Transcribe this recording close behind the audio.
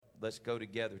Let's go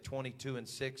together. 22 and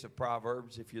 6 of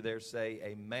Proverbs. If you're there, say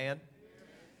amen.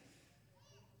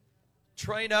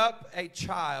 Train up a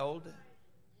child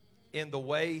in the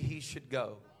way he should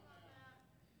go.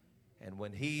 And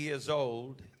when he is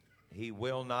old, he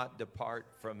will not depart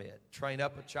from it. Train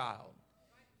up a child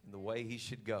in the way he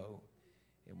should go.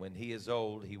 And when he is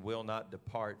old, he will not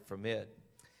depart from it.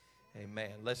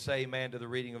 Amen. Let's say amen to the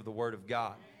reading of the Word of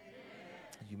God.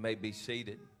 Amen. You may be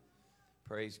seated.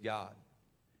 Praise God.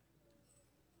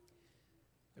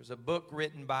 There's a book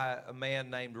written by a man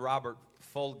named Robert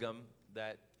Fulghum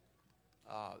that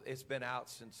it's been out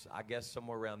since, I guess,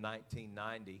 somewhere around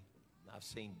 1990. I've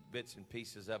seen bits and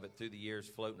pieces of it through the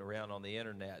years floating around on the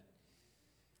internet.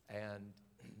 And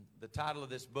the title of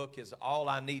this book is All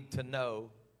I Need to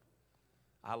Know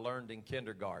I Learned in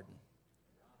Kindergarten.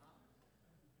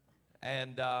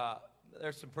 And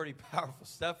there's some pretty powerful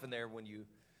stuff in there when you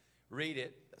read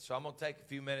it. So I'm going to take a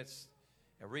few minutes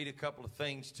and read a couple of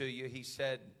things to you. He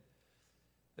said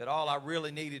that all I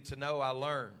really needed to know I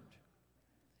learned.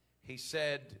 He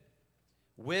said,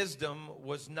 wisdom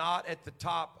was not at the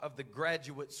top of the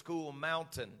graduate school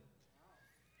mountain,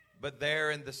 but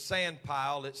there in the sand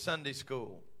pile at Sunday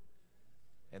school.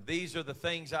 And these are the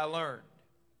things I learned.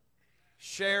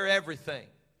 Share everything.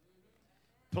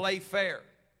 Play fair.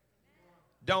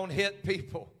 Don't hit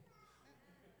people.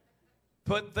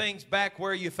 Put things back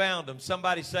where you found them.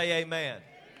 Somebody say amen.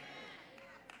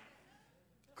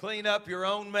 Clean up your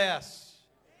own mess.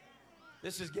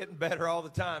 This is getting better all the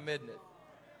time, isn't it?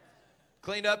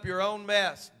 Clean up your own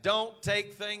mess. Don't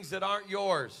take things that aren't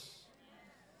yours.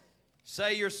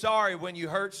 Say you're sorry when you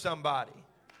hurt somebody.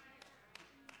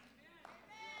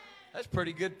 That's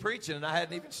pretty good preaching, and I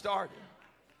hadn't even started.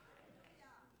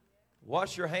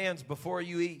 Wash your hands before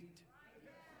you eat.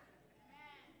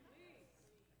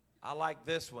 I like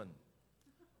this one.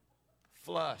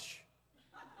 Flush.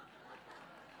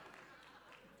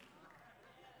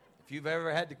 If you've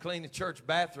ever had to clean the church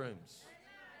bathrooms,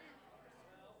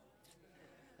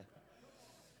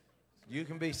 you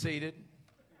can be seated.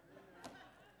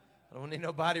 I don't need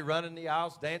nobody running the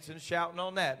aisles, dancing and shouting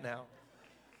on that now.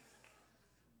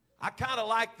 I kind of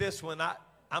like this one.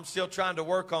 I'm still trying to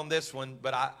work on this one,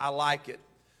 but I like it.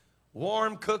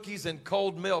 Warm cookies and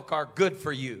cold milk are good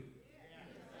for you.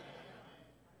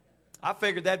 I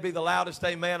figured that'd be the loudest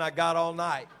amen I got all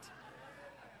night.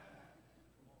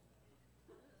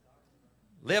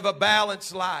 Live a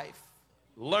balanced life.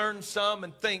 Learn some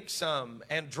and think some.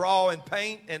 And draw and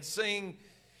paint and sing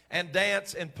and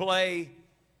dance and play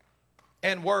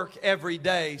and work every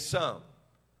day some.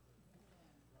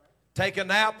 Take a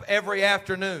nap every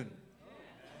afternoon.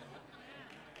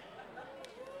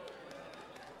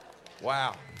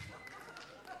 Wow.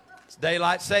 It's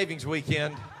daylight savings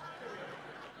weekend.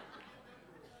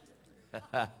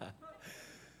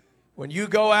 When you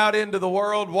go out into the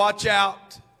world, watch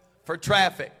out for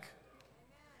traffic.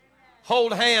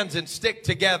 Hold hands and stick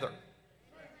together.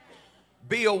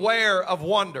 Be aware of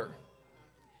wonder.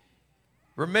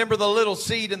 Remember the little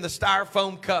seed in the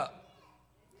styrofoam cup.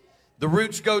 The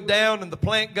roots go down and the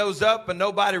plant goes up, and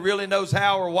nobody really knows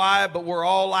how or why, but we're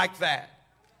all like that.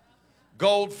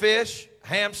 Goldfish,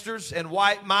 hamsters, and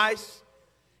white mice,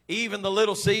 even the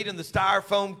little seed in the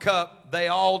styrofoam cup, they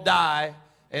all die,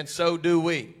 and so do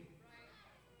we.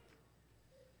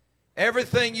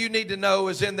 Everything you need to know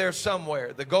is in there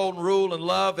somewhere. The golden rule and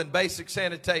love and basic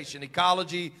sanitation,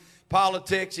 ecology,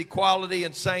 politics, equality,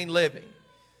 and sane living.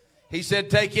 He said,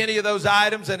 take any of those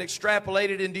items and extrapolate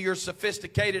it into your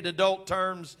sophisticated adult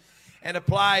terms and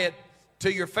apply it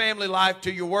to your family life,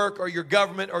 to your work, or your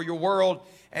government, or your world,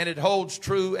 and it holds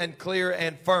true and clear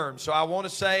and firm. So I want to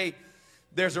say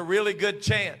there's a really good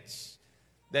chance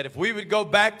that if we would go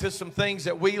back to some things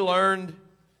that we learned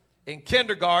in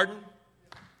kindergarten,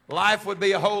 life would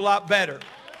be a whole lot better.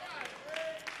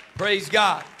 Praise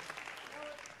God.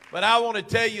 But I want to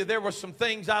tell you, there were some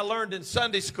things I learned in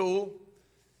Sunday school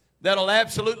that'll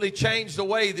absolutely change the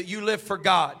way that you live for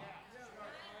God.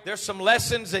 There's some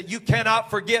lessons that you cannot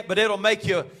forget, but it'll make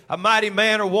you a mighty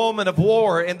man or woman of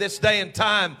war in this day and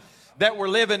time that we're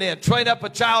living in. Train up a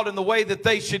child in the way that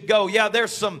they should go. Yeah,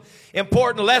 there's some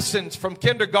important lessons from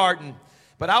kindergarten,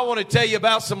 but I want to tell you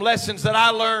about some lessons that I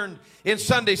learned in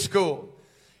Sunday school.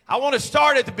 I want to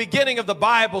start at the beginning of the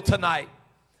Bible tonight.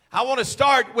 I want to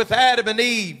start with Adam and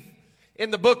Eve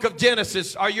in the book of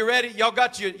Genesis. Are you ready? Y'all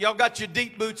got your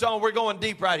deep boots on. We're going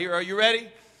deep right here. Are you ready?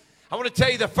 I want to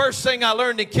tell you the first thing I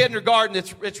learned in kindergarten.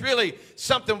 It's really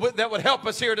something that would help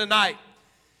us here tonight.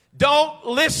 Don't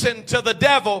listen to the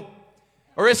devil,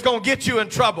 or it's going to get you in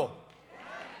trouble.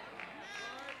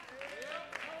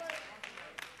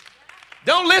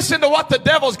 Don't listen to what the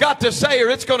devil's got to say or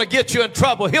it's going to get you in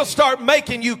trouble. He'll start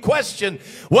making you question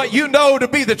what you know to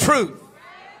be the truth.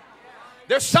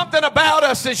 There's something about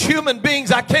us as human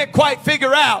beings I can't quite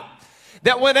figure out.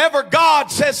 That whenever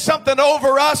God says something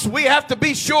over us, we have to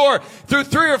be sure through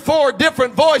 3 or 4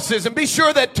 different voices and be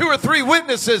sure that 2 or 3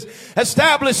 witnesses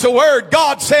establish the word.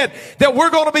 God said that we're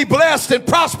going to be blessed and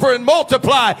prosper and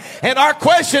multiply. And our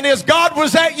question is, God,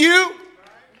 was that you?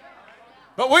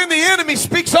 But when the enemy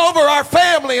speaks over our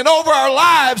family and over our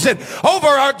lives and over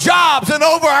our jobs and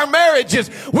over our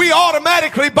marriages, we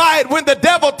automatically buy it. When the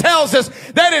devil tells us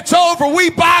that it's over,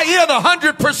 we buy in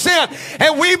 100%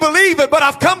 and we believe it. But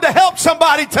I've come to help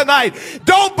somebody tonight.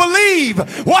 Don't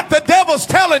believe what the devil's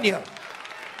telling you.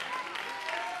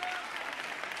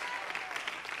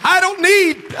 I don't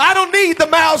need the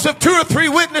mouths of 2 or 3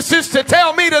 witnesses to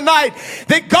tell me tonight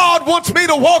that God wants me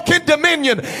to walk in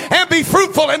dominion and be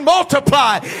fruitful and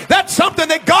multiply. That's something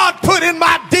that God put in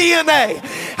my DNA.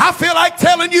 I feel like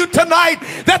telling you tonight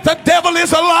that the devil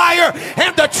is a liar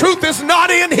and the truth is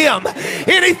not in him.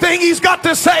 Anything he's got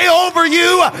to say over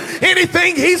you,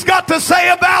 anything he's got to say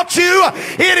about you,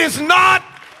 it is not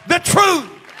the truth.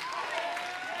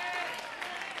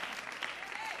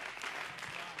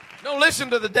 Don't listen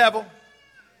to the devil.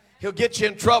 He'll get you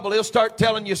in trouble. He'll start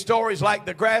telling you stories like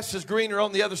the grass is greener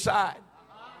on the other side.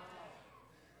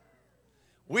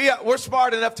 We're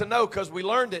smart enough to know because we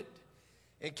learned it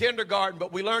in kindergarten,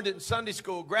 but we learned it in Sunday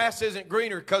school. Grass isn't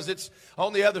greener because it's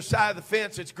on the other side of the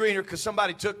fence. It's greener because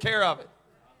somebody took care of it.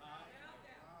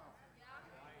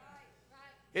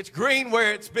 It's green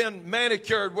where it's been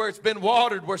manicured, where it's been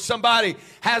watered, where somebody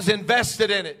has invested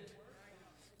in it.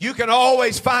 You can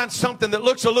always find something that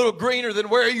looks a little greener than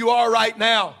where you are right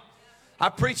now. I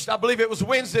preached, I believe it was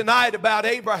Wednesday night, about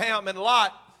Abraham and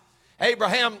Lot.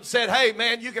 Abraham said, hey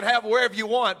man, you can have wherever you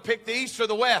want. Pick the east or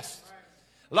the west.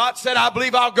 Lot said, I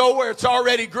believe I'll go where it's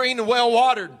already green and well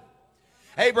watered.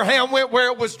 Abraham went where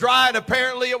it was dry, and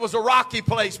apparently it was a rocky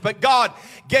place, but God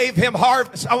gave him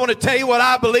harvest. I want to tell you what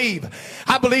I believe.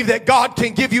 I believe that God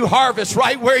can give you harvest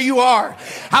right where you are.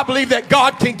 I believe that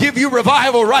God can give you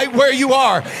revival right where you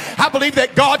are. I believe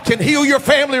that God can heal your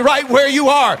family right where you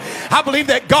are. I believe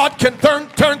that God can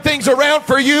turn things around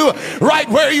for you right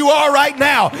where you are right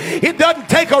now. It doesn't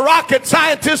take a rocket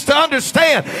scientist to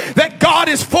understand that God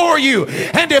is for you.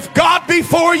 And if God be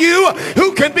for you,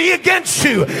 who can be against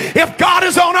you? If God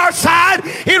is on our side,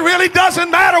 it really doesn't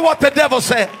matter what the devil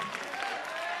said.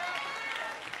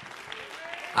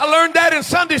 I learned that in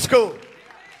Sunday school.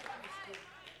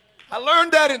 I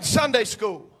learned that in Sunday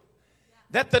school.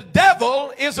 That the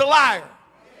devil is a liar.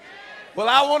 Well,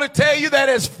 I want to tell you that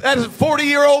as a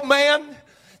 40-year-old man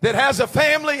that has a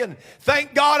family, and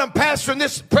thank God I'm pastoring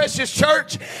this precious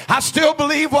church, I still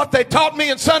believe what they taught me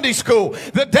in Sunday school.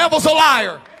 The devil's a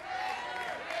liar.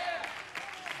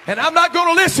 And I'm not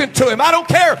going to listen to him. I don't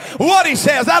care what he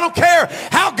says. I don't care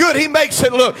how good he makes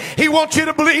it look. He wants you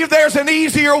to believe there's an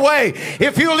easier way.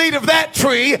 If you'll eat of that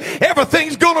tree,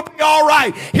 everything's going to be all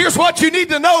right. Here's what you need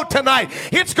to know tonight.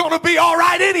 It's going to be all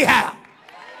right anyhow.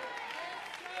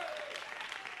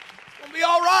 It's going to be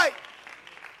all right.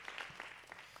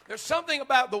 There's something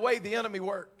about the way the enemy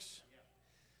works.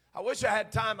 I wish I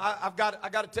had time. I got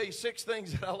to tell you 6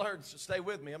 things that I learned, so stay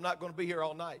with me. I'm not going to be here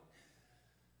all night.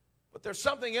 But there's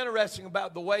something interesting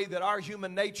about the way that our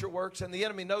human nature works, and the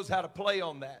enemy knows how to play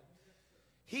on that.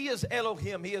 He is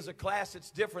Elohim. He is a class that's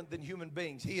different than human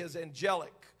beings. He is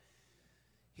angelic.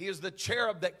 He is the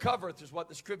cherub that covereth, is what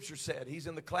the scripture said. He's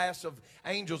in the class of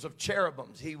angels, of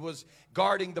cherubims. He was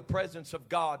guarding the presence of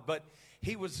God. But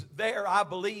he was there, I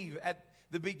believe, at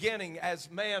the beginning as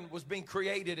man was being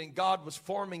created and God was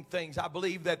forming things. I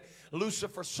believe that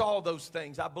Lucifer saw those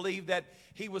things. I believe that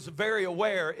he was very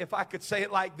aware, if I could say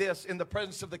it like this, in the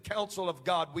presence of the counsel of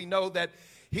God. We know that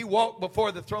he walked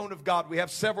before the throne of God. We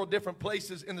have several different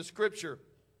places in the scripture.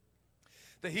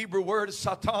 The Hebrew word is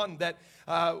Satan, that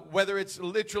whether it's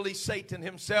literally Satan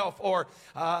himself or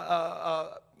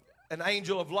an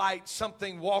angel of light,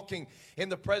 something walking in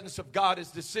the presence of God as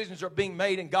decisions are being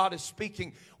made and God is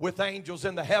speaking with angels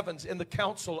in the heavens, in the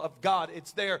counsel of God.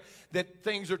 It's there that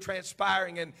things are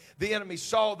transpiring, and the enemy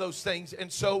saw those things.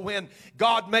 And so when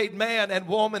God made man and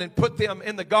woman and put them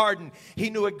in the garden, he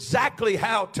knew exactly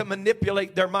how to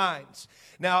manipulate their minds.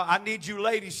 Now, I need you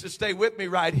ladies to stay with me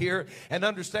right here and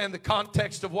understand the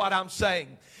context of what I'm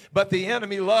saying. But the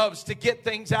enemy loves to get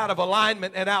things out of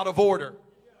alignment and out of order.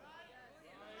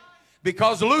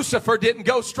 Because Lucifer didn't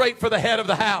go straight for the head of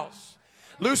the house.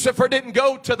 Lucifer didn't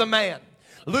go to the man.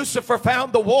 Lucifer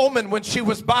found the woman when she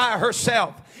was by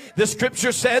herself. The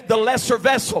scripture said the lesser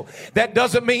vessel. That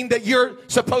doesn't mean that you're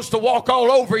supposed to walk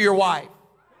all over your wife.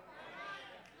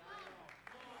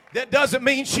 That doesn't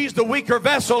mean she's the weaker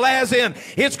vessel, as in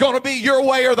it's going to be your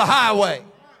way or the highway.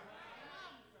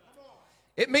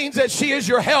 It means that she is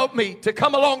your helpmeet to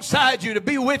come alongside you, to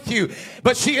be with you.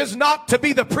 But she is not to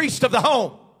be the priest of the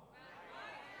home.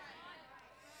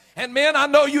 And men, I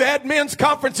know you had men's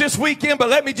conference this weekend, but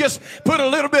let me just put a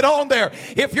little bit on there.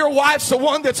 If your wife's the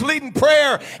one that's leading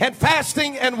prayer and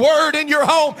fasting and word in your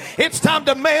home, it's time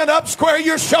to man up, square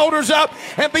your shoulders up,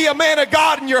 and be a man of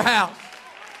God in your house.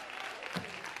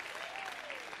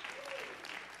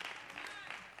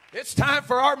 It's time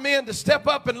for our men to step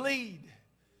up and lead.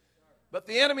 But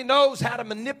the enemy knows how to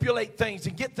manipulate things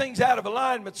and get things out of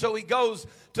alignment. So he goes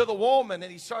to the woman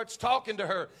and he starts talking to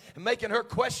her and making her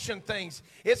question things.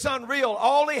 It's unreal.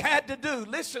 All he had to do,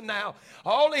 listen now,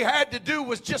 all he had to do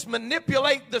was just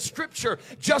manipulate the scripture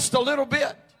just a little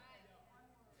bit.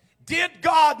 Did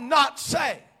God not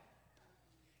say?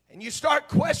 And you start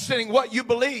questioning what you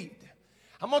believed.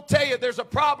 I'm going to tell you, there's a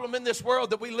problem in this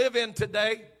world that we live in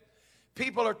today.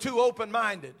 People are too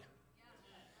open-minded.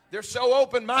 They're so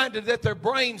open-minded that their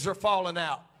brains are falling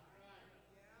out.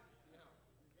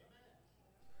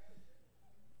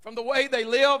 From the way they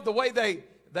live, the way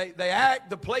they act,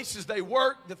 the places they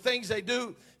work, the things they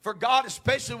do for God,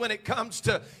 especially when it comes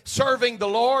to serving the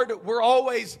Lord, we're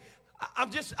always,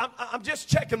 I'm just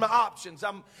checking my options.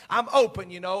 I'm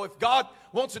open, you know. If God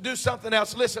wants to do something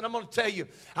else, listen, I'm going to tell you,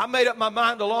 I made up my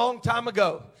mind a long time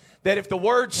ago that if the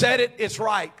Word said it, it's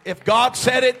right. If God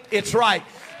said it, it's right.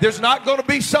 There's not going to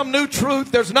be some new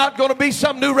truth. There's not going to be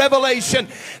some new revelation.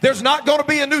 There's not going to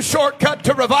be a new shortcut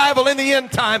to revival in the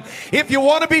end time. If you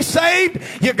want to be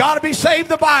saved, you got to be saved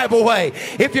the Bible way.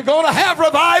 If you're going to have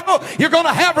revival, you're going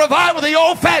to have revival the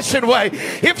old-fashioned way.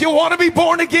 If you want to be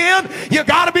born again, you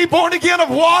got to be born again of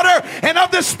water and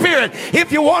of the Spirit.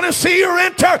 If you want to see or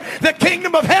enter the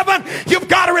kingdom of heaven, you've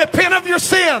got to repent of your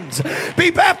sins.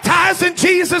 Be baptized in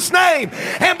Jesus' name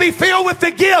and be filled with the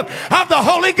gift of the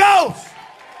Holy Ghost.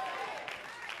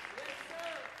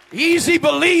 Easy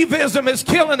believism is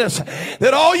killing us.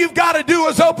 That all you've got to do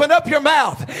is open up your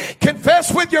mouth,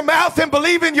 confess with your mouth, and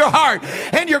believe in your heart,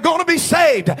 and you're going to be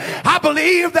saved. I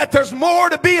believe that there's more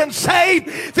to being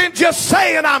saved than just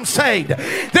saying I'm saved.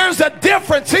 There's a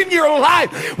difference in your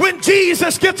life when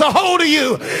Jesus gets a hold of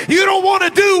you. You don't want to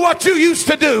do what you used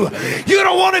to do. You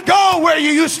don't want to go where you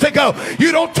used to go.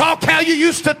 You don't talk how you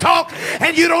used to talk,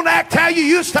 and you don't act how you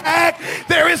used to act.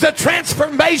 There is a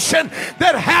transformation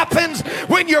that happens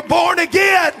when you're born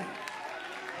again.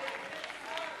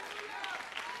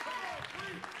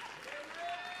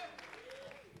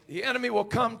 The enemy will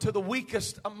come to the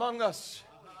weakest among us,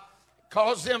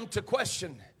 cause them to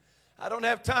question. I don't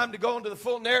have time to go into the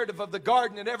full narrative of the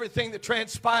garden and everything that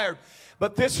transpired,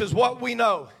 but this is what we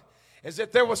know, is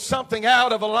that there was something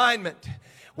out of alignment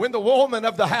when the woman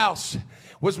of the house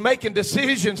was making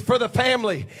decisions for the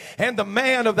family, and the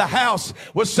man of the house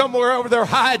was somewhere over there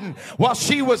hiding while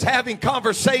she was having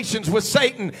conversations with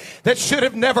Satan that should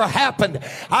have never happened.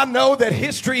 I know that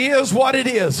history is what it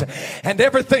is, and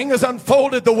everything is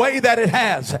unfolded the way that it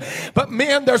has. But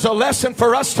men, there's a lesson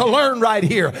for us to learn right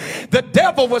here. The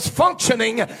devil was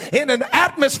functioning in an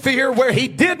atmosphere where he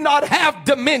did not have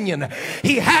dominion.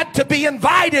 He had to be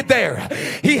invited there.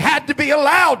 He had to be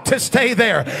allowed to stay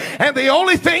there. And the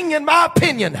only thing, in my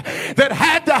opinion, that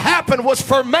had to happen was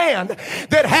for man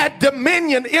that had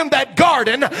dominion in that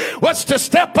garden was to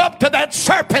step up to that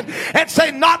serpent and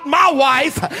say, not my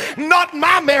wife, not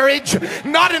my marriage,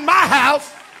 not in my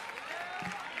house.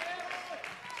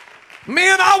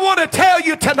 Men, I want to tell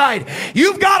you tonight,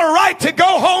 you've got a right to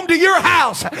go home to your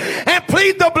house and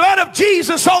plead the blood of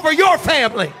Jesus over your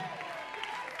family.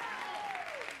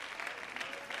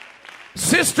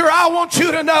 Sister, I want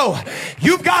you to know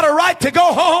you've got a right to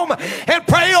go home and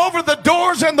pray over the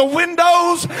doors and the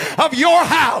windows of your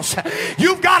house.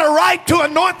 You've got a right to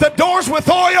anoint the doors with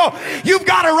oil. You've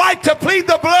got a right to plead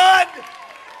the blood.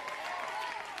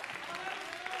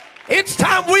 It's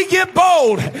time we get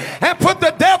bold and put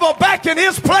the devil back in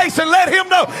his place and let him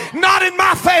know, not in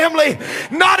my family,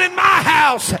 not in my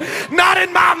house, not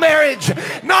in my marriage,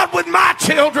 not with my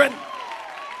children.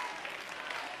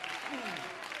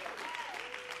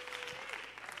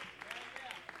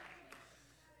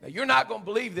 Now, you're not going to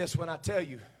believe this when I tell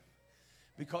you,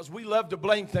 because we love to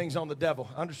blame things on the devil.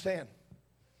 Understand?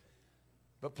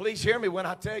 But please hear me when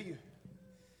I tell you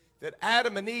that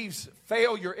Adam and Eve's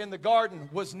failure in the garden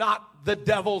was not the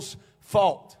devil's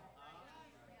fault.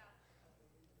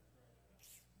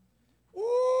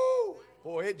 Woo!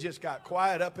 Boy, it just got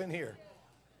quiet up in here.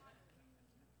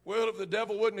 Well, if the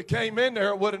devil wouldn't have came in there,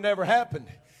 it would have never happened.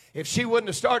 If she wouldn't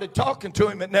have started talking to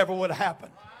him, it never would have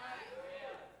happened.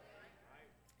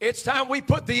 It's time we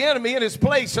put the enemy in his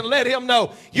place and let him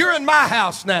know, you're in my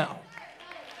house now.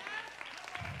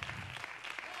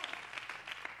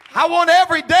 I want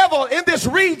every devil in this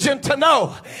region to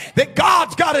know that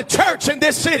God's got a church in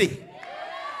this city.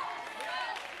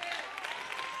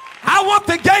 I want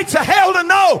the gates of hell to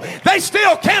know they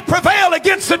still can't prevail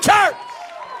against the church.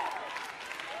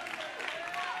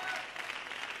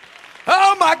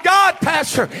 Oh my God,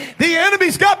 Pastor, the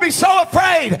enemy's got me so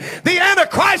afraid. The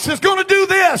Antichrist is going to do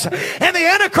this and the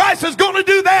Antichrist is going to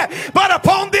do that. But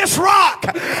upon this rock,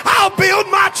 I'll build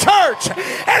my church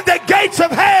and the gates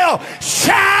of hell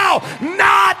shall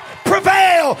not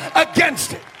prevail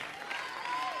against it.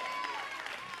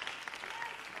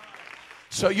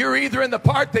 So you're either in the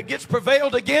part that gets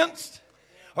prevailed against,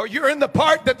 or you're in the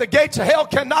part that the gates of hell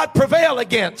cannot prevail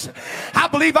against. I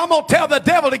believe I'm going to tell the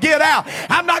devil to get out.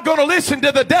 I'm not going to listen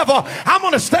to the devil. I'm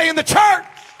going to stay in the church.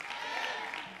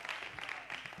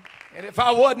 And if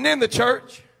I wasn't in the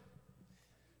church,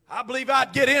 I believe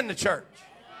I'd get in the church.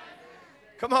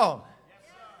 Come on.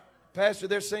 Pastor,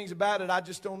 there's things about it I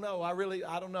just don't know. I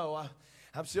don't know.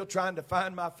 I'm still trying to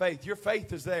find my faith. Your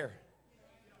faith is there.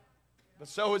 But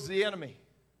so is the enemy.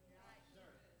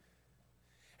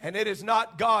 And it is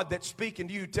not God that's speaking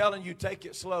to you, telling you take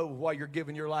it slow while you're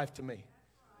giving your life to me.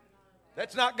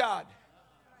 That's not God.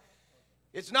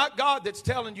 It's not God that's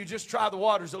telling you just try the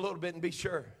waters a little bit and be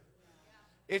sure.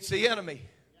 It's the enemy.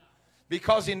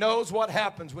 Because he knows what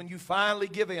happens when you finally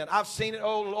give in. I've seen it,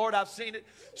 oh Lord, I've seen it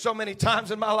so many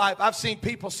times in my life. I've seen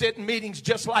people sit in meetings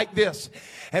just like this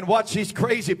and watch these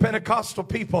crazy Pentecostal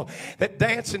people that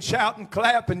dance and shout and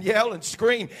clap and yell and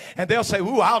scream. And they'll say,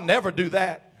 ooh, I'll never do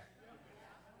that.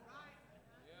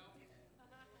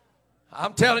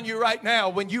 I'm telling you right now,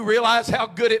 when you realize how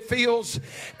good it feels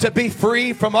to be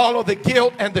free from all of the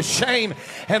guilt and the shame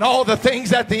and all the things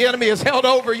that the enemy has held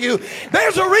over you,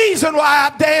 there's a reason why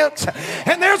I dance,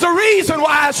 and there's a reason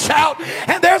why I shout,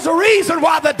 and there's a reason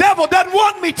why the devil doesn't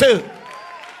want me to.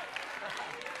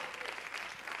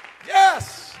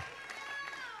 Yes.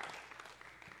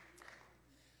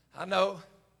 I know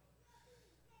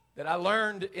that I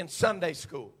learned in Sunday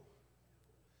school,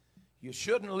 you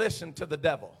shouldn't listen to the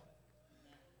devil,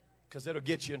 because it'll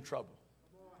get you in trouble.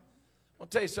 I'll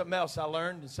tell you something else I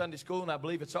learned in Sunday school, and I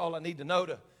believe it's all I need to know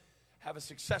to have a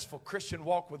successful Christian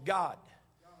walk with God.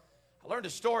 I learned a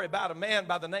story about a man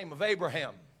by the name of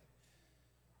Abraham.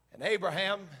 And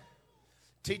Abraham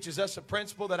teaches us a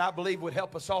principle that I believe would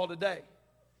help us all today.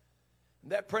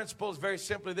 And that principle is very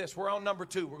simply this. We're on number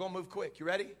 2. We're going to move quick. You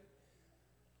ready?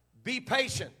 Be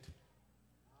patient.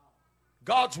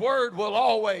 God's word will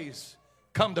always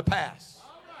come to pass.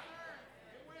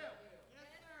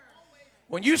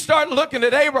 When you start looking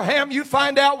at Abraham, you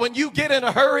find out when you get in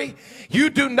a hurry, you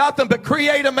do nothing but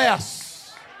create a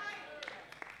mess.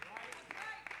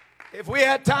 If we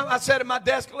had time, I sat at my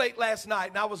desk late last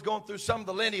night, and I was going through some of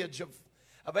the lineage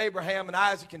of Abraham and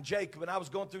Isaac and Jacob, and I was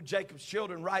going through Jacob's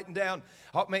children, writing down,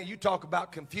 oh man, you talk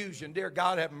about confusion. Dear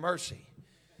God, have mercy.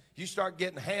 You start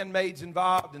getting handmaids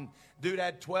involved, and dude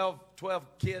had 12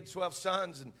 kids, 12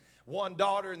 sons, and one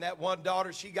daughter, and that one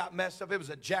daughter, she got messed up. It was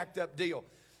a jacked up deal.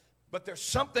 But there's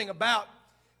something about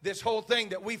this whole thing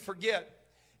that we forget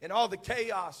in all the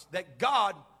chaos, that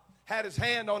God had his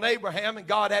hand on Abraham and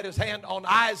God had his hand on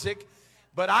Isaac,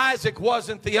 but Isaac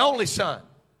wasn't the only son.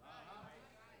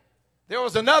 There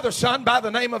was another son by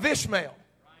the name of Ishmael.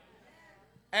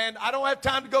 And I don't have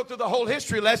time to go through the whole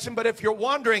history lesson, but if you're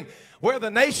wondering where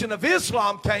the nation of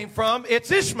Islam came from,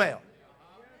 it's Ishmael.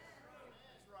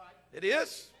 It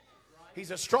is.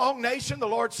 He's a strong nation. The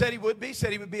Lord said he would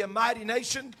be a mighty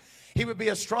nation. He would be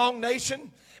a strong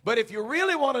nation. But if you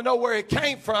really want to know where he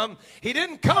came from, he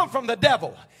didn't come from the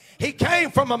devil. He came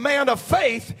from a man of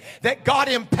faith that got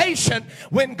impatient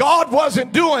when God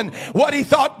wasn't doing what he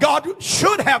thought God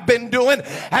should have been doing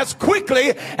as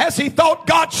quickly as he thought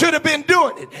God should have been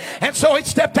doing it. And so he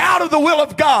stepped out of the will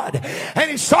of God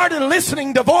and he started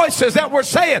listening to voices that were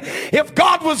saying, if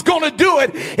God was going to do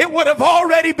it, it would have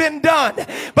already been done.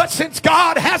 But since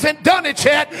God hasn't done it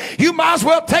yet, you might as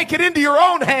well take it into your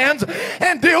own hands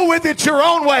and deal with it your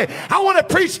own way. I want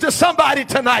to preach to somebody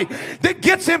tonight that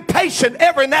gets impatient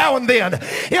every now and then.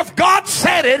 If God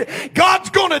said it, God's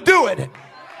going to do it.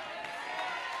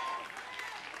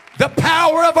 The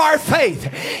power of our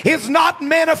faith is not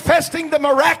manifesting the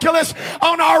miraculous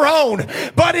on our own,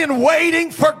 but in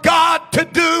waiting for God to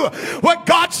do what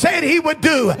God said he would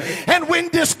do. And when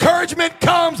discouragement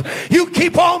comes, you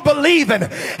keep on believing.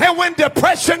 And when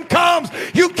depression comes,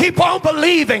 you keep on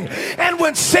believing. And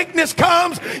when sickness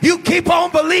comes, you keep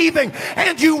on believing.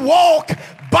 And you walk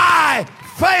by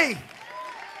faith.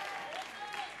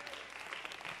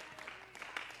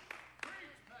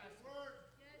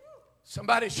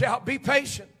 Somebody shout, be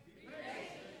patient.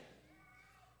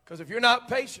 Because if you're not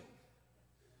patient,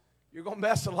 you're going to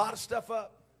mess a lot of stuff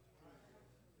up.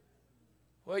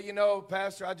 Well, you know,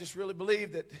 Pastor, I just really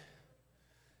believe that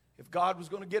if God was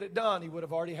going to get it done, He would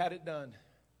have already had it done.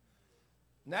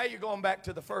 Now you're going back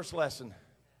to the first lesson.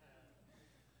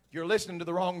 You're listening to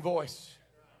the wrong voice.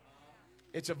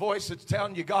 It's a voice that's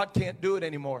telling you God can't do it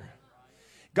anymore.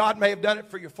 God may have done it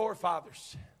for your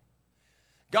forefathers.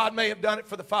 God may have done it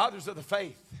for the fathers of the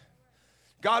faith.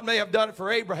 God may have done it for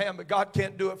Abraham, but God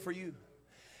can't do it for you.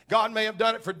 God may have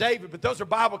done it for David, but those are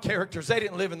Bible characters. They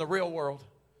didn't live in the real world.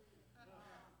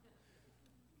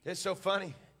 It's so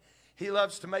funny. He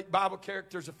loves to make Bible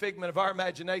characters a figment of our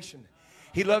imagination.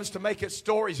 He loves to make it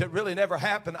stories that really never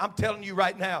happened. I'm telling you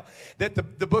right now that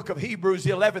the book of Hebrews,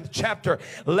 the 11th chapter,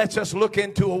 lets us look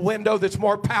into a window that's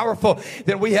more powerful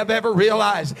than we have ever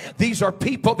realized. These are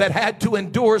people that had to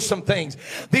endure some things.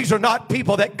 These are not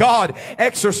people that God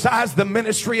exercised the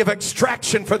ministry of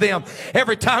extraction for them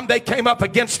every time they came up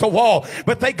against a wall.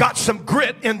 But they got some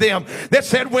grit in them that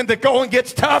said, when the going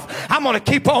gets tough, I'm going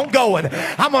to keep on going.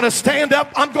 I'm going to stand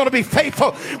up. I'm going to be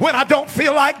faithful when I don't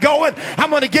feel like going. I'm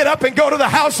going to get up and go to the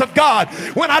house of God.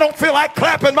 When I don't feel like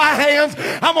clapping my hands,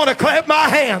 I'm going to clap my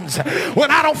hands.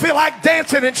 When I don't feel like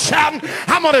dancing and shouting,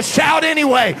 I'm going to shout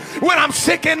anyway. When I'm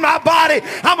sick in my body,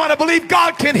 I'm going to believe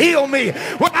God can heal me.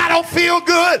 When I don't feel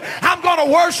good, I'm going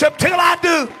to worship till I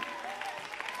do.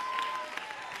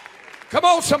 Come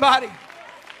on, somebody.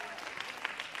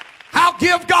 I'll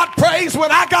give God praise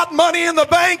when I got money in the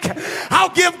bank. I'll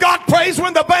give God praise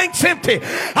when the bank's empty.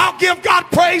 I'll give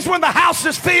God praise when the house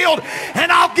is filled.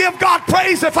 And I'll give God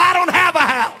praise if I don't have a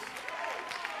house.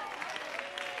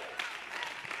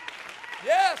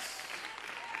 Yes.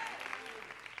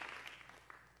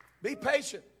 Be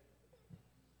patient.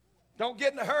 Don't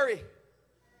get in a hurry.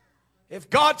 If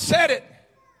God said it,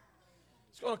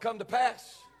 it's going to come to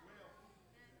pass.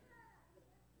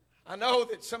 I know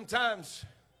that sometimes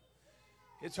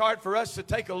it's hard for us to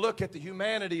take a look at the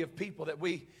humanity of people that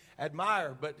we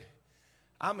admire, but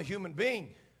I'm a human being.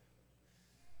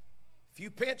 If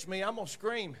you pinch me, I'm going to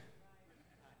scream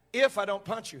if I don't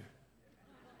punch you.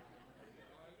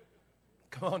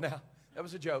 Come on now. That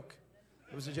was a joke.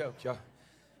 It was a joke, y'all.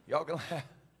 Y'all gonna laugh.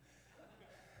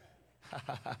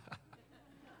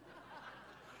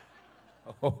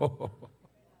 Oh.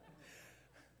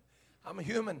 I'm a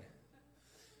human.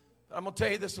 I'm going to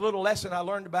tell you this little lesson I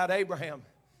learned about Abraham.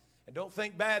 And don't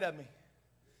think bad of me.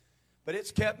 But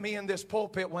it's kept me in this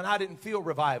pulpit when I didn't feel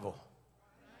revival.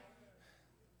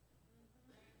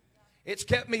 It's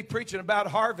kept me preaching about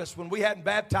harvest when we hadn't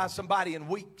baptized somebody in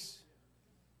weeks.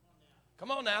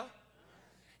 Come on now.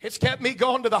 It's kept me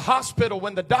going to the hospital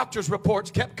when the doctor's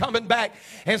reports kept coming back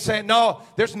and saying, no,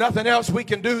 there's nothing else we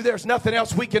can do. There's nothing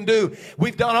else we can do.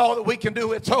 We've done all that we can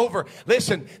do. It's over.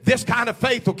 Listen, this kind of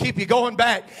faith will keep you going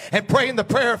back and praying the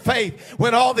prayer of faith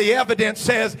when all the evidence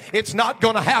says it's not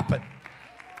going to happen.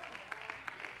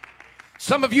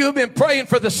 Some of you have been praying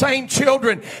for the same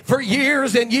children for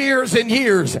years and years and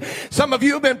years. Some of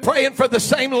you have been praying for the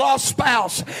same lost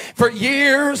spouse for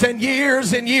years and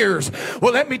years and years.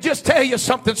 Well, let me just tell you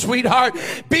something, sweetheart.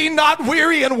 Be not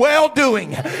weary in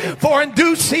well-doing, for in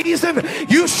due season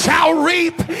you shall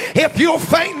reap if you'll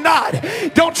faint not.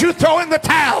 Don't you throw in the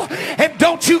towel, and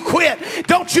don't you quit.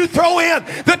 Don't you throw in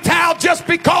the towel just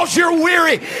because you're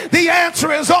weary. The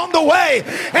answer is on the way.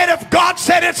 And if God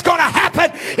said it's going to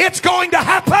happen, it's going to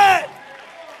happen.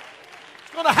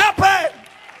 It's going to happen.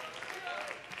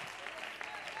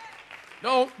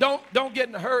 Don't get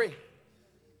in a hurry.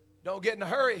 Don't get in a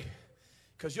hurry,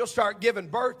 because you'll start giving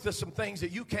birth to some things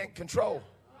that you can't control.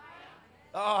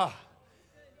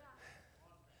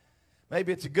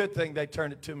 Maybe it's a good thing they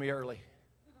turned it to me early.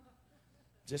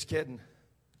 Just kidding.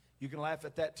 You can laugh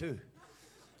at that too.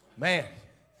 Man,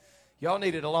 y'all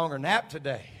needed a longer nap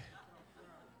today.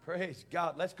 Praise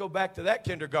God. Let's go back to that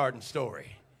kindergarten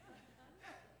story.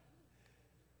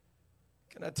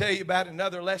 Can I tell you about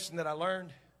another lesson that I learned?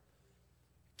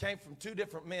 It came from two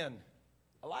different men.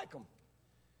 I like them.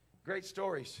 Great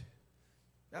stories.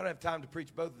 I don't have time to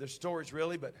preach both of their stories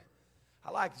really, but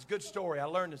I like it. It's a good story I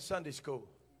learned in Sunday school.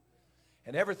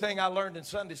 And everything I learned in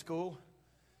Sunday school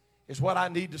is what I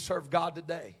need to serve God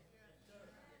today.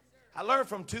 I learned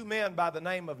from two men by the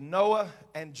name of Noah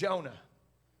and Jonah.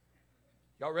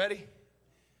 Y'all ready?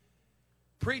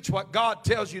 Preach what God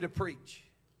tells you to preach,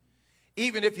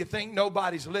 even if you think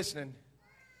nobody's listening,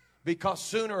 because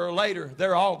sooner or later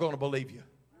they're all going to believe you.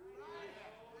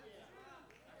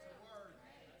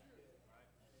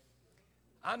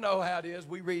 I know how it is.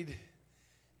 We read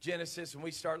Genesis and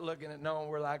we start looking at Noah and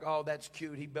we're like, oh, that's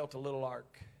cute. He built a little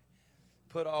ark.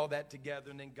 put all that together,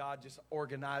 and then God just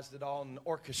organized it all and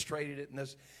orchestrated it, and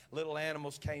those little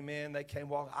animals came in. They came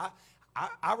walking.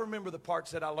 I remember the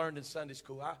parts that I learned in Sunday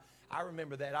school. I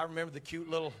remember that. I remember the cute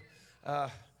little,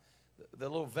 the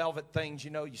little velvet things,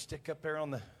 you stick up there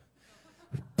on the...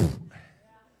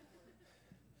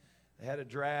 They had a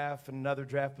giraffe and another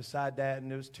giraffe beside that,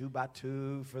 and it was 2 by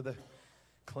 2 for the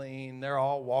clean. They're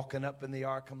all walking up in the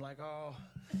ark. I'm like, oh,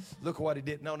 look what he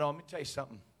did. No, let me tell you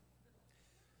something.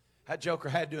 That joker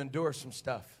had to endure some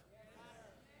stuff.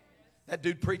 That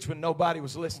dude preached when nobody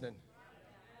was listening.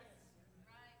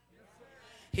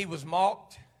 He was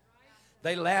mocked.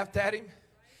 They laughed at him.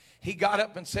 He got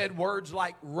up and said words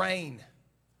like rain.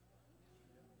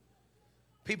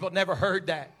 People had never heard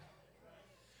that.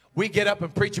 We get up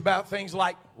and preach about things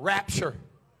like rapture.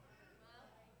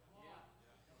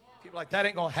 People are like, that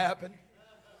ain't going to happen.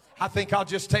 I think I'll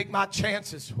just take my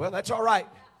chances. Well, that's all right.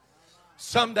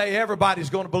 Someday everybody's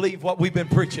going to believe what we've been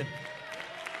preaching.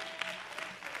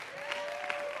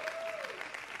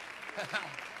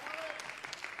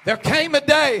 There came a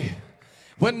day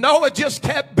when Noah just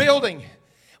kept building,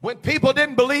 when people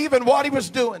didn't believe in what he was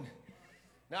doing.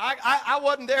 Now, I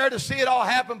wasn't there to see it all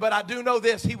happen, but I do know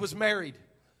this. He was married.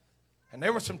 And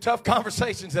there were some tough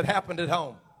conversations that happened at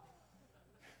home.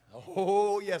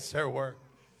 Oh, yes, there were.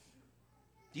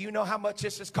 Do you know how much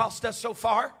this has cost us so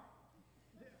far?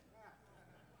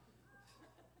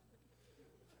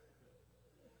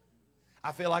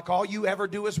 I feel like all you ever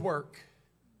do is work.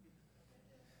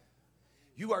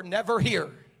 You are never here.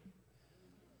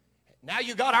 Now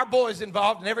you got our boys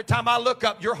involved, and every time I look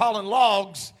up, you're hauling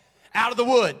logs out of the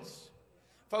woods.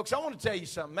 Folks, I want to tell you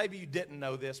something. Maybe you didn't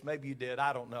know this. Maybe you did.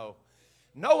 I don't know.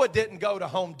 Noah didn't go to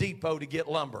Home Depot to get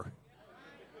lumber.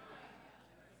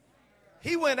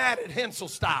 He went at it Hensel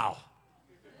style.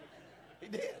 He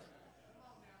did.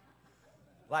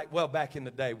 Like, well, back in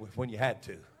the day when you had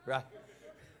to, right?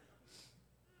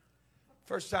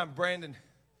 First time Brandon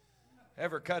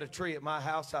ever cut a tree at my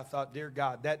house, I thought, dear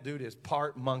God, that dude is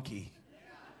part monkey.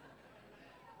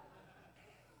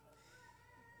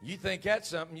 You think that's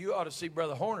something, you ought to see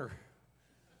Brother Horner.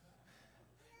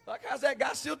 Like, how's that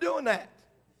guy still doing that?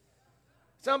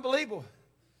 It's unbelievable.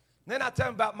 And then I tell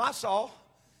him about my saw,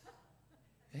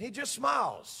 and he just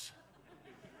smiles.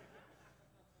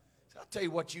 So I'll tell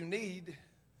you what you need.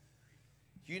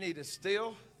 You need a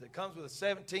steel that comes with a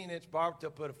 17-inch bar. They'll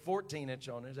put a 14-inch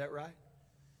on it. Is that right?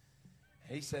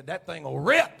 He said, that thing will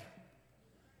rip.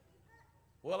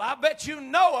 Well, I bet you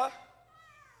Noah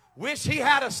wish he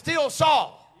had a steel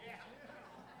saw.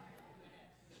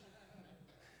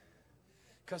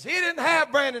 Because he didn't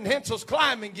have Brandon Hensel's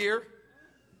climbing gear.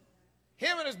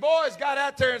 Him and his boys got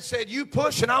out there and said, you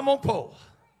push and I'm going to pull.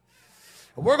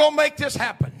 We're going to make this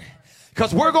happen.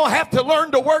 Because we're going to have to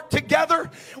learn to work together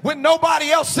when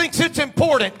nobody else thinks it's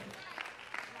important.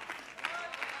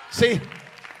 See,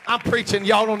 I'm preaching.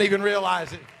 Y'all don't even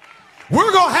realize it.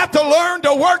 We're going to have to learn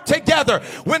to work together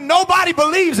when nobody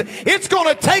believes it. It's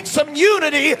going to take some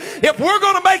unity if we're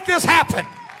going to make this happen.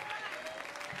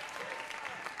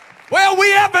 Well, we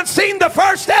haven't seen the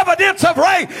first evidence of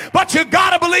rain, but you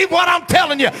got to believe what I'm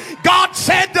telling you. God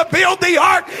said to build the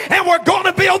ark, and we're going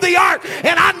to build the ark.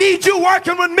 And I need you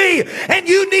working with me, and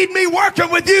you need me working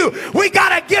with you. We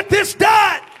got to get this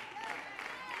done.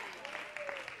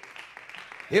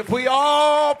 If we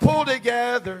all pull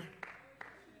together,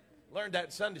 learned that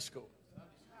in Sunday school.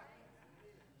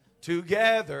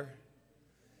 Together.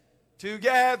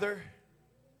 I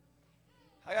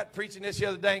got preaching this the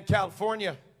other day in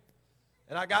California.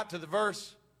 And I got to the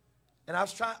verse, and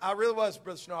I really was,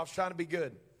 Brother Snow, I was trying to be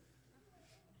good.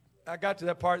 I got to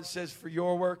that part that says, for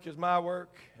your work is my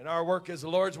work, and our work is the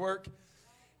Lord's work.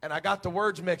 And I got the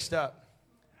words mixed up.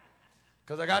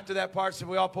 Because I got to that part, said,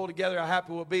 we all pull together, how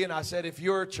happy we'll be. And I said, if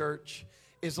your church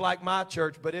is like my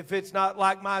church, but if it's not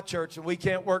like my church, then we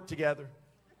can't work together.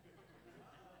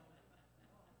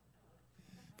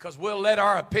 Because we'll let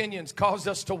our opinions cause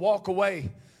us to walk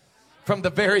away from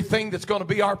the very thing that's going to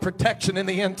be our protection in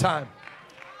the end time.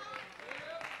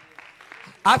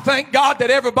 I thank God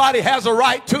that everybody has a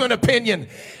right to an opinion.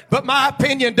 But my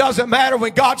opinion doesn't matter.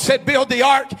 When God said build the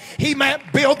ark, He meant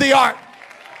build the ark.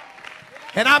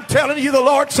 And I'm telling you, the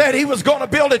Lord said He was going to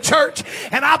build a church.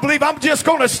 And I believe I'm just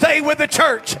going to stay with the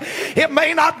church. It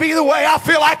may not be the way I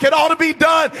feel like it ought to be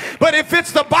done. But if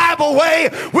it's the Bible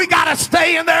way, we got to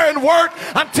stay in there and work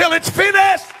until it's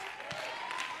finished.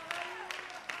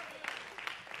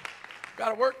 Got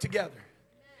to work together.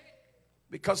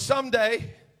 Because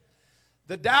someday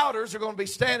the doubters are going to be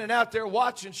standing out there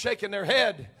watching, shaking their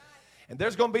head. And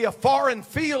there's going to be a foreign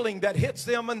feeling that hits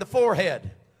them in the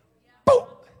forehead. Boom.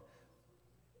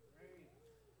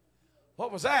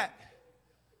 What was that?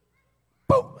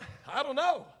 Boom. I don't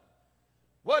know.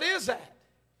 What is that?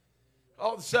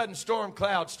 All of a sudden, storm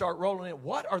clouds start rolling in.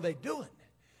 What are they doing?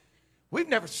 We've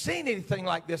never seen anything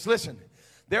like this. Listen,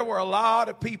 there were a lot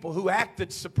of people who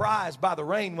acted surprised by the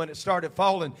rain when it started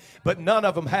falling, but none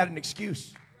of them had an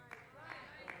excuse.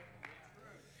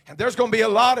 And there's going to be a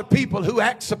lot of people who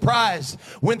act surprised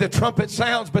when the trumpet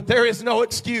sounds, but there is no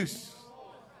excuse.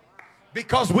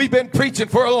 Because we've been preaching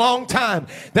for a long time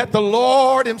that the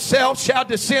Lord himself shall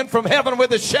descend from heaven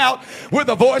with a shout, with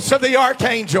the voice of the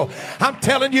archangel. I'm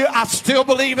telling you, I still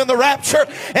believe in the rapture,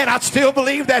 and I still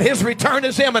believe that his return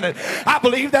is imminent. I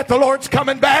believe that the Lord's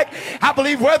coming back. I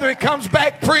believe whether he comes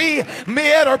back pre,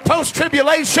 mid, or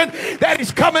post-tribulation, that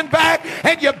he's coming back,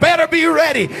 and you better be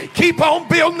ready. Keep on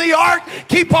building the ark,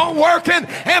 keep on working,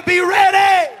 and be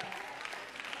ready.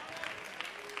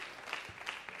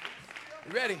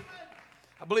 You ready?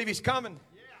 I believe he's coming.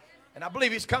 And I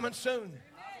believe he's coming soon.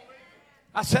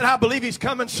 I said, I believe he's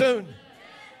coming soon.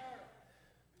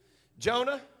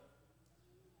 Jonah,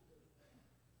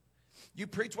 you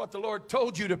preach what the Lord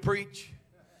told you to preach.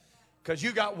 Because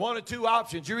you got one or two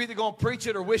options. You're either going to preach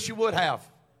it or wish you would have.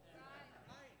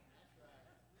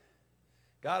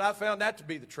 God, I found that to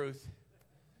be the truth.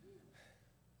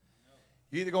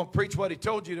 You're either going to preach what he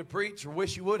told you to preach or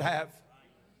wish you would have.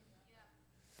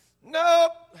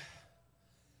 Nope.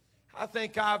 I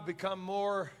think I've become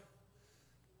more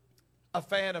a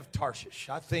fan of Tarshish.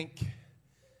 I think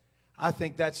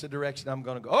that's the direction I'm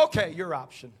going to go. Okay, your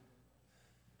option.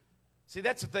 See,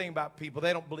 that's the thing about people.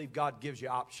 They don't believe God gives you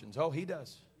options. Oh, he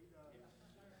does.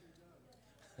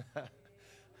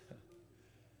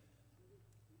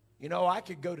 You know, I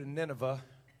could go to Nineveh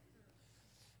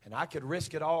and I could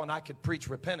risk it all and I could preach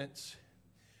repentance.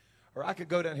 Or I could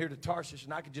go down here to Tarshish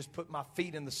and I could just put my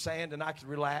feet in the sand and I could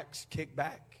relax, kick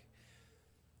back.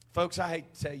 Folks, I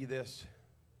hate to tell you this,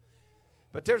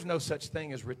 but there's no such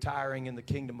thing as retiring in the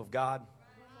kingdom of God.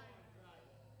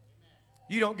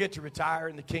 You don't get to retire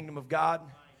in the kingdom of God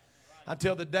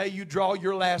until the day you draw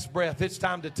your last breath. It's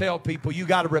time to tell people you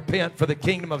got to repent, for the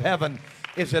kingdom of heaven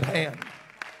is at hand.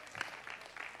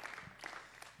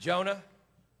 Jonah,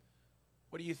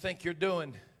 what do you think you're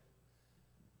doing?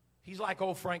 He's like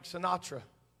old Frank Sinatra.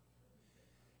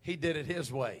 He did it his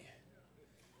way.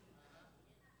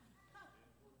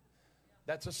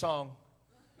 That's a song.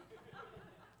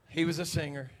 He was a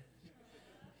singer.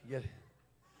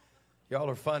 Y'all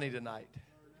are funny tonight.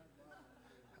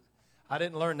 I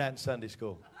didn't learn that in Sunday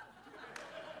school.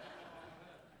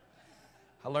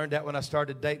 I learned that when I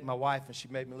started dating my wife and she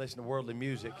made me listen to worldly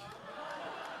music.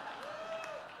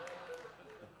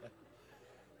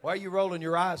 Why are you rolling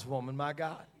your eyes, woman? My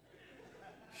God.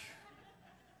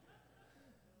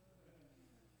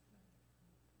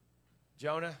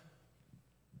 Jonah,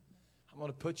 I'm going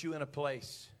to put you in a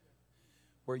place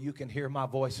where you can hear my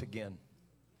voice again.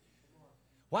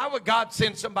 Why would God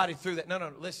send somebody through that?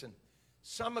 No, listen.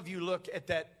 Some of you look at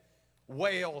that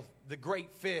whale, the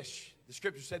great fish. The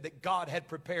scripture said that God had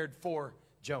prepared for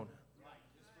Jonah.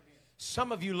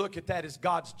 Some of you look at that as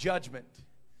God's judgment.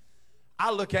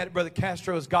 I look at it, Brother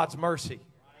Castro, as God's mercy.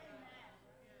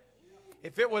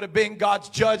 If it would have been God's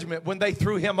judgment when they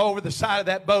threw him over the side of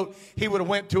that boat, he would have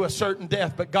went to a certain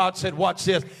death. But God said, watch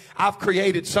this. I've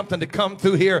created something to come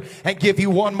through here and give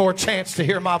you one more chance to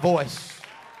hear my voice.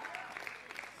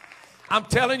 I'm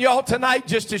telling y'all tonight,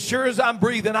 just as sure as I'm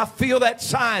breathing, I feel that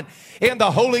sign in the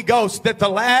Holy Ghost that the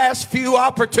last few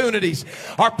opportunities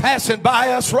are passing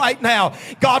by us right now.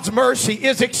 God's mercy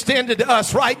is extended to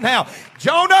us right now.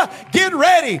 Jonah, get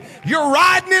ready. You're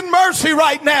riding in mercy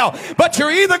right now, but you're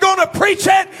either going to preach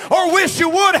it or wish you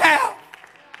would have.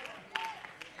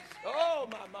 Oh,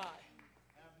 my.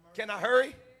 Can I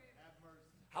hurry?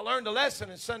 I learned a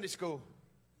lesson in Sunday school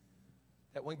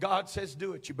that when God says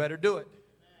do it, you better do it.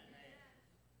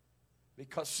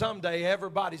 Because someday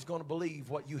everybody's going to believe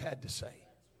what you had to say.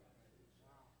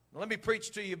 Now, let me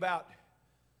preach to you about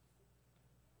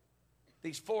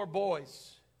these 4